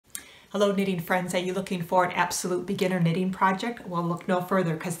Hello knitting friends, are you looking for an absolute beginner knitting project? Well, look no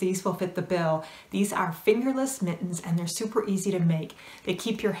further because these will fit the bill. These are fingerless mittens and they're super easy to make. They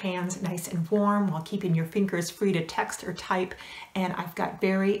keep your hands nice and warm while keeping your fingers free to text or type. And I've got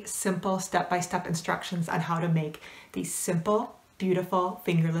very simple step-by-step instructions on how to make these simple, beautiful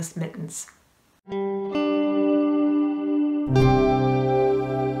fingerless mittens.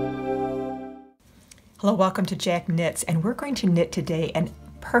 Hello, welcome to Jack Knits, and we're going to knit today an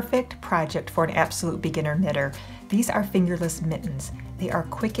perfect project for an absolute beginner knitter. These are fingerless mittens. They are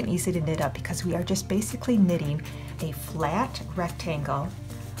quick and easy to knit up because we are just basically knitting a flat rectangle.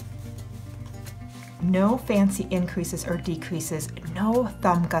 No fancy increases or decreases, no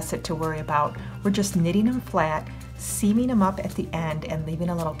thumb gusset to worry about. We're just knitting them flat, seaming them up at the end and leaving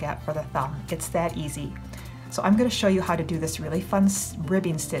a little gap for the thumb. It's that easy. So I'm going to show you how to do this really fun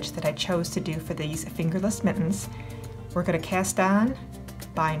ribbing stitch that I chose to do for these fingerless mittens. We're going to cast on,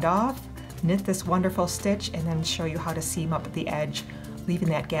 bind off, knit this wonderful stitch, and then show you how to seam up at the edge, leaving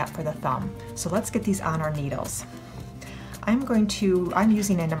that gap for the thumb. So let's get these on our needles. I'm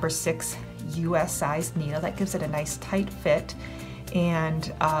using a number 6 US size needle. That gives it a nice tight fit,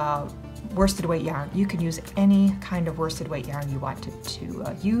 and worsted weight yarn. You can use any kind of worsted weight yarn you want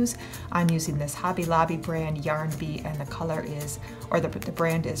to use. I'm using this Hobby Lobby brand Yarn Bee, and the color is, or the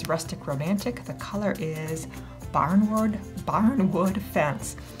brand is Rustic Romantic. The color is Barnwood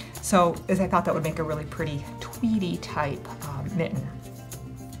Fence. So as I thought that would make a really pretty tweedy type mitten.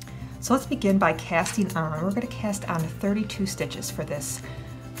 So let's begin by casting on. We're going to cast on 32 stitches for this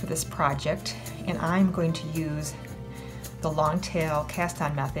project, and I'm going to use the long tail cast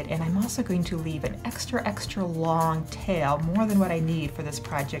on method, and I'm also going to leave an extra long tail, more than what I need for this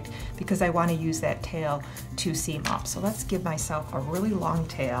project, because I want to use that tail to seam up. So let's give myself a really long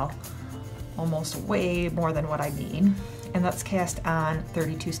tail, almost way more than what I need, and let's cast on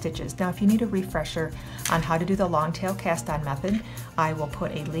 32 stitches. Now if you need a refresher on how to do the long tail cast on method, I will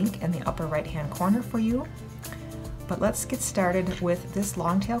put a link in the upper right hand corner for you. But let's get started with this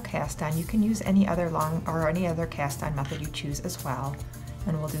long tail cast on. You can use any other cast on method you choose as well,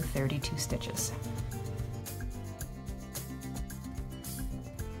 and we'll do 32 stitches.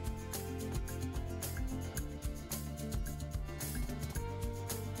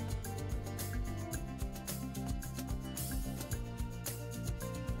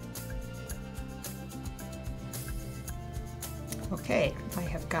 Okay, I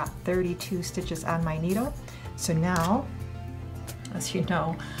have got 32 stitches on my needle. So now, as you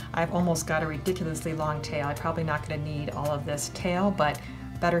know, I've almost got a ridiculously long tail. I'm probably not going to need all of this tail, but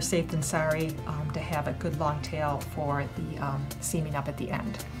better safe than sorry to have a good long tail for the seaming up at the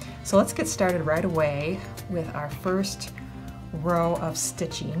end. So let's get started right away with our first row of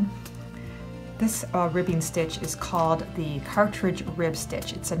stitching. This ribbing stitch is called the cartridge rib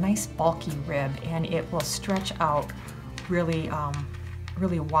stitch. It's a nice bulky rib, and it will stretch out really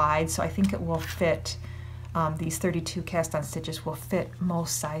wide, so I think it will fit, these 32 cast on stitches will fit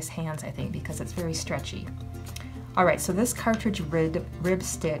most size hands, I think, because it's very stretchy. Alright, so this cartridge rib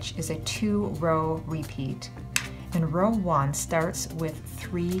stitch is a 2-row repeat, and row 1 starts with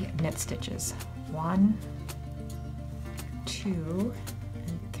 3 knit stitches. 1, 2,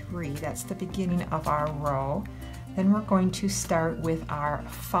 and 3. That's the beginning of our row. Then we're going to start with our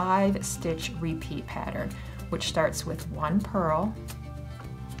 5-stitch repeat pattern, which starts with 1 purl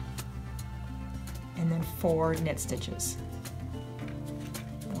and then 4 knit stitches.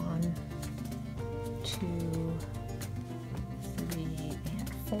 1, 2, 3,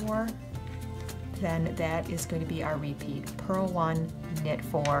 and 4. Then that is going to be our repeat. Purl 1, knit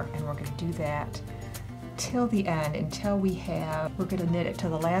 4, and we're going to do that till the end, until we're going to knit it to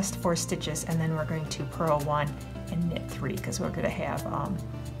the last 4 stitches, and then we're going to purl 1 and knit 3, because we're going to have a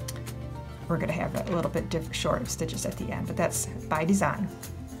little bit short of stitches at the end, but that's by design.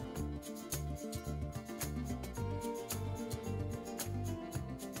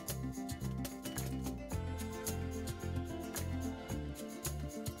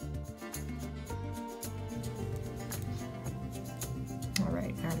 All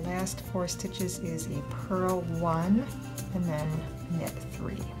right, our last 4 stitches is a purl 1 and then knit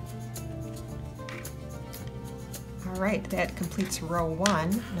 3. Alright, that completes row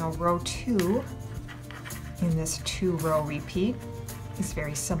 1. Now row 2 in this 2-row repeat is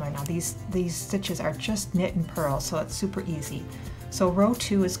very similar. Now these stitches are just knit and purl, so it's super easy. So row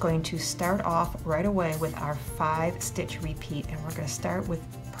 2 is going to start off right away with our 5-stitch repeat, and we're going to start with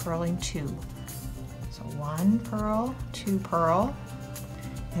purling 2. So 1 purl, 2 purl,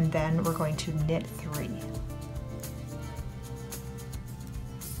 and then we're going to knit 3.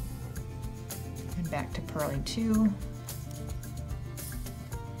 And back to purling 2,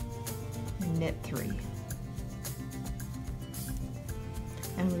 knit 3.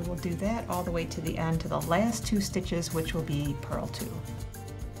 And we will do that all the way to the end, to the last 2 stitches, which will be purl 2.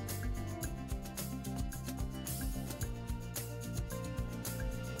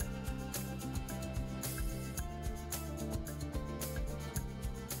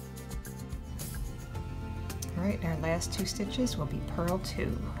 All right, our last 2 stitches will be purl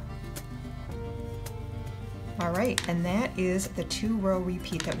 2. All right, and that is the 2-row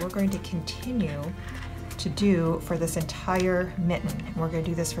repeat that we're going to continue to do for this entire mitten. And we're going to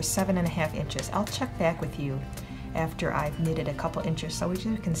do this for 7.5 inches. I'll check back with you after I've knitted a couple inches so we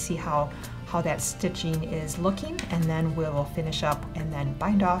can see how that stitching is looking, and then we'll finish up and then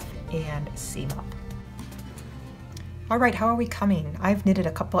bind off and seam up. All right, how are we coming? I've knitted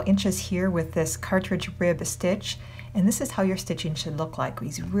a couple inches here with this cartridge rib stitch, and this is how your stitching should look like.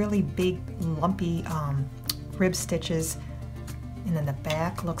 These really big, lumpy rib stitches, and then the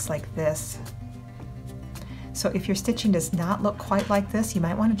back looks like this. So if your stitching does not look quite like this, you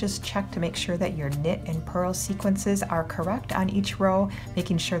might want to just check to make sure that your knit and purl sequences are correct on each row,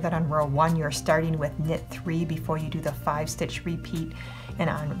 making sure that on row 1 you're starting with knit 3 before you do the 5-stitch repeat, and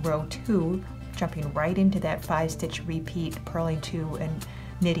on row 2 jumping right into that 5-stitch repeat, purling 2 and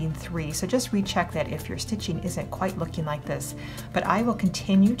knitting 3. So just recheck that if your stitching isn't quite looking like this. But I will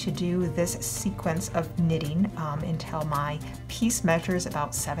continue to do this sequence of knitting until my piece measures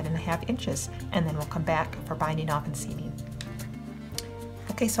about 7.5 inches, and then we'll come back for binding off and seaming.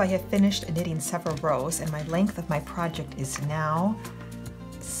 Okay, so I have finished knitting several rows, and my length of my project is now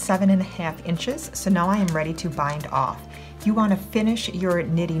 7.5 inches. So now I am ready to bind off. You want to finish your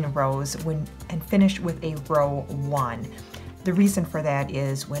knitting rows and finish with a row 1. The reason for that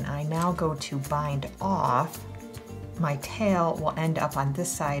is when I now go to bind off, my tail will end up on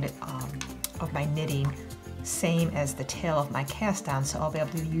this side of my knitting, same as the tail of my cast on. So I'll be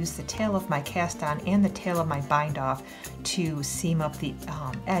able to use the tail of my cast on and the tail of my bind off to seam up the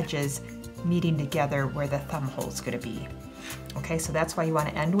edges, meeting together where the thumb hole is going to be. Okay, so that's why you want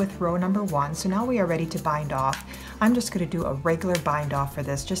to end with row number 1. So now we are ready to bind off. I'm just going to do a regular bind off for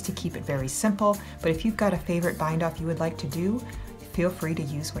this just to keep it very simple, but if you've got a favorite bind off you would like to do, feel free to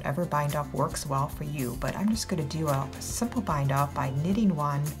use whatever bind off works well for you. But I'm just going to do a simple bind off by knitting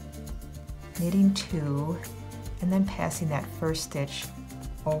 1, knitting 2, and then passing that first stitch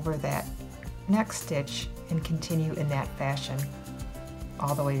over that next stitch and continue in that fashion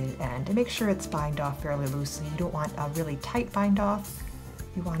all the way to the end. And make sure it's bind off fairly loosely. You don't want a really tight bind off.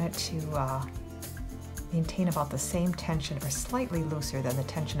 You want it to maintain about the same tension or slightly looser than the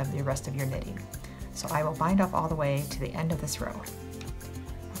tension of the rest of your knitting. So I will bind off all the way to the end of this row.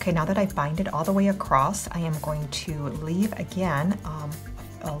 Okay, now that I've binded all the way across, I am going to leave again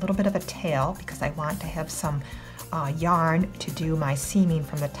a little bit of a tail because I want to have some yarn to do my seaming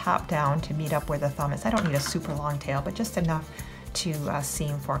from the top down to meet up where the thumb is. I don't need a super long tail, but just enough to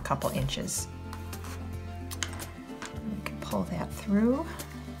seam for a couple inches. You can pull that through.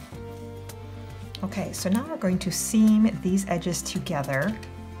 Okay, so now we're going to seam these edges together.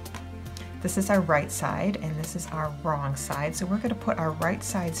 This is our right side and this is our wrong side. So we're going to put our right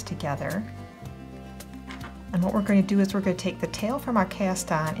sides together. And what we're going to do is we're going to take the tail from our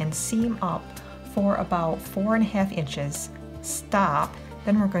cast on and seam up for about 4.5 inches, stop.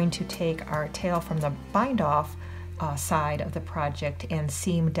 Then we're going to take our tail from the bind off side of the project and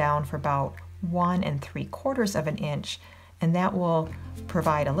seam down for about 1 3/4 of an inch, and that will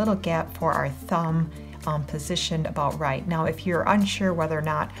provide a little gap for our thumb positioned about right. Now if you're unsure whether or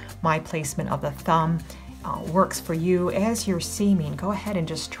not my placement of the thumb works for you, as you're seaming, go ahead and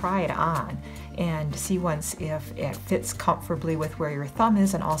just try it on and see once if it fits comfortably with where your thumb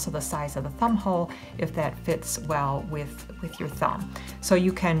is, and also the size of the thumb hole, if that fits well with your thumb. So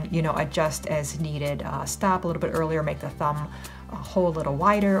you can, adjust as needed. Stop a little bit earlier, make the thumb hole a little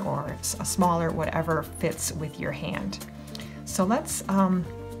wider or smaller, whatever fits with your hand. So let's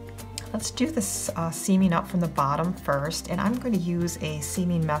do this seaming up from the bottom first, and I'm going to use a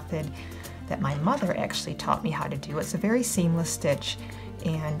seaming method that my mother actually taught me how to do. It's a very seamless stitch,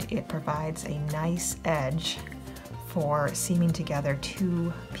 and it provides a nice edge for seaming together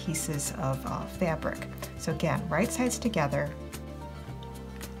 2 pieces of fabric. So again, right sides together.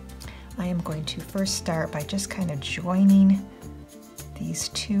 I am going to first start by just kind of joining these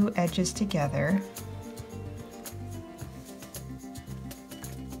 2 edges together.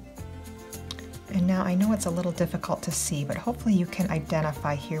 And now I know it's a little difficult to see, but hopefully you can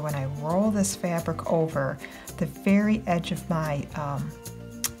identify here when I roll this fabric over, the very edge of my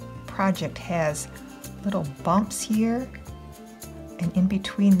project has little bumps here, and in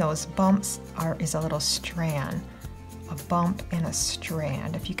between those bumps is a little strand a bump and a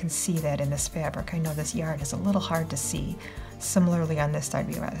strand. If you can see that in this fabric, I know this yarn is a little hard to see. Similarly on this side,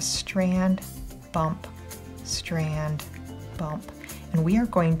 we have a strand, bump, strand, bump. And we are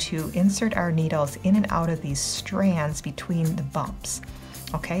going to insert our needles in and out of these strands between the bumps.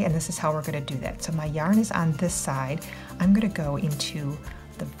 Okay, and this is how we're going to do that. So my yarn is on this side. I'm going to go into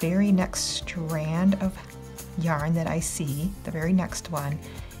the very next strand of yarn that I see, the very next one,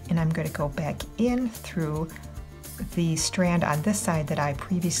 and I'm going to go back in through the strand on this side that I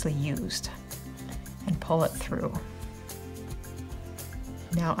previously used and pull it through.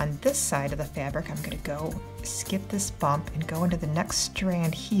 Now on this side of the fabric, I'm going to go skip this bump and go into the next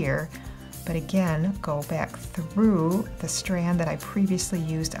strand here, but again, go back through the strand that I previously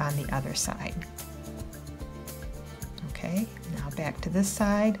used on the other side. Okay, now back to this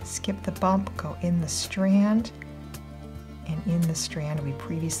side, skip the bump, go in the strand, and in the strand we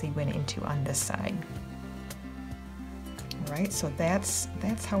previously went into on this side. All right, so that's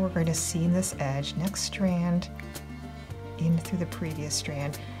how we're going to seam this edge. Next strand, in through the previous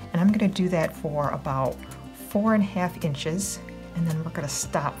strand, and I'm going to do that for about 4.5 inches, and then we're going to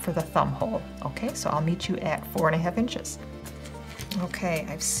stop for the thumb hole. Okay, so I'll meet you at 4.5 inches. Okay,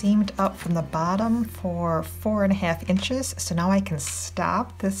 I've seamed up from the bottom for 4.5 inches, so now I can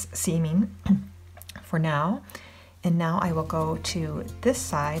stop this seaming for now, and now I will go to this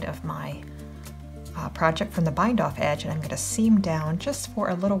side of my project from the bind off edge, and I'm going to seam down just for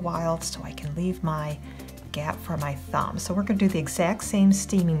a little while so I can leave my gap for my thumb. So we're going to do the exact same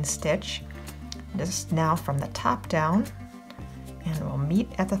steaming stitch, just now from the top down, and we'll meet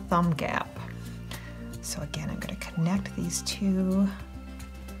at the thumb gap. So again, I'm going to connect these two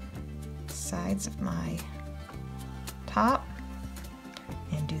sides of my top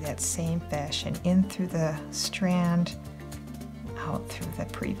and do that same fashion, in through the strand, out through the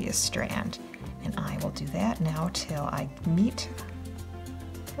previous strand. And I will do that now till I meet,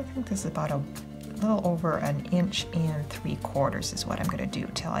 I think this is about a little over 1 3/4 inches is what I'm going to do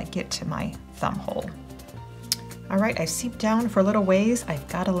till I get to my thumb hole. All right, I've seamed down for a little ways. I've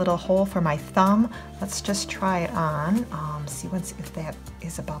got a little hole for my thumb. Let's just try it on, see if that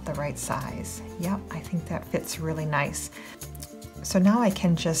is about the right size. Yep, I think that fits really nice. So now I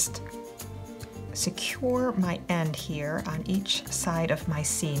can just secure my end here on each side of my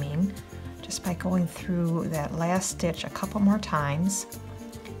seaming just by going through that last stitch a couple more times.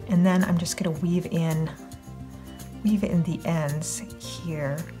 And then I'm just going to weave in the ends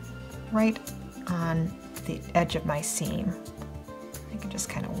here, right on the edge of my seam. I can just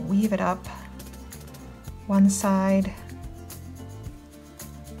kind of weave it up one side,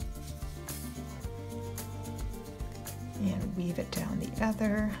 and weave it down the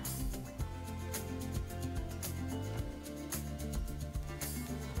other.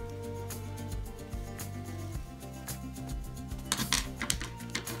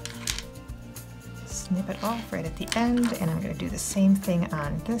 Snip it off right at the end, and I'm going to do the same thing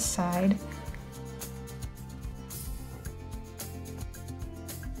on this side.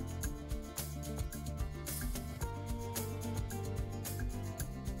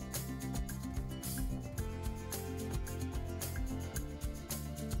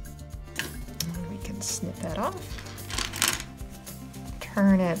 And we can snip that off.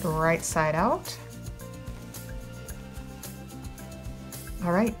 Turn it right side out.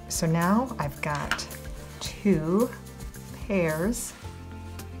 All right, so now I've got 2 pairs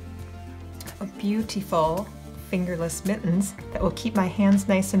of beautiful fingerless mittens that will keep my hands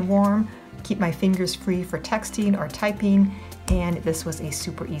nice and warm, keep my fingers free for texting or typing, and this was a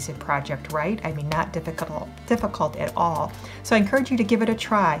super easy project, right? I mean, not difficult at all. So I encourage you to give it a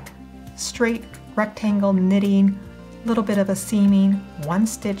try. Straight rectangle knitting, little bit of a seaming, 1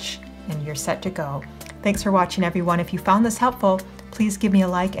 stitch, and you're set to go. Thanks for watching, everyone. If you found this helpful, please give me a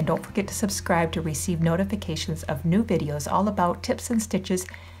like, and don't forget to subscribe to receive notifications of new videos all about tips and stitches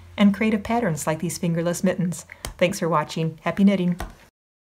and creative patterns like these fingerless mittens. Thanks for watching. Happy knitting.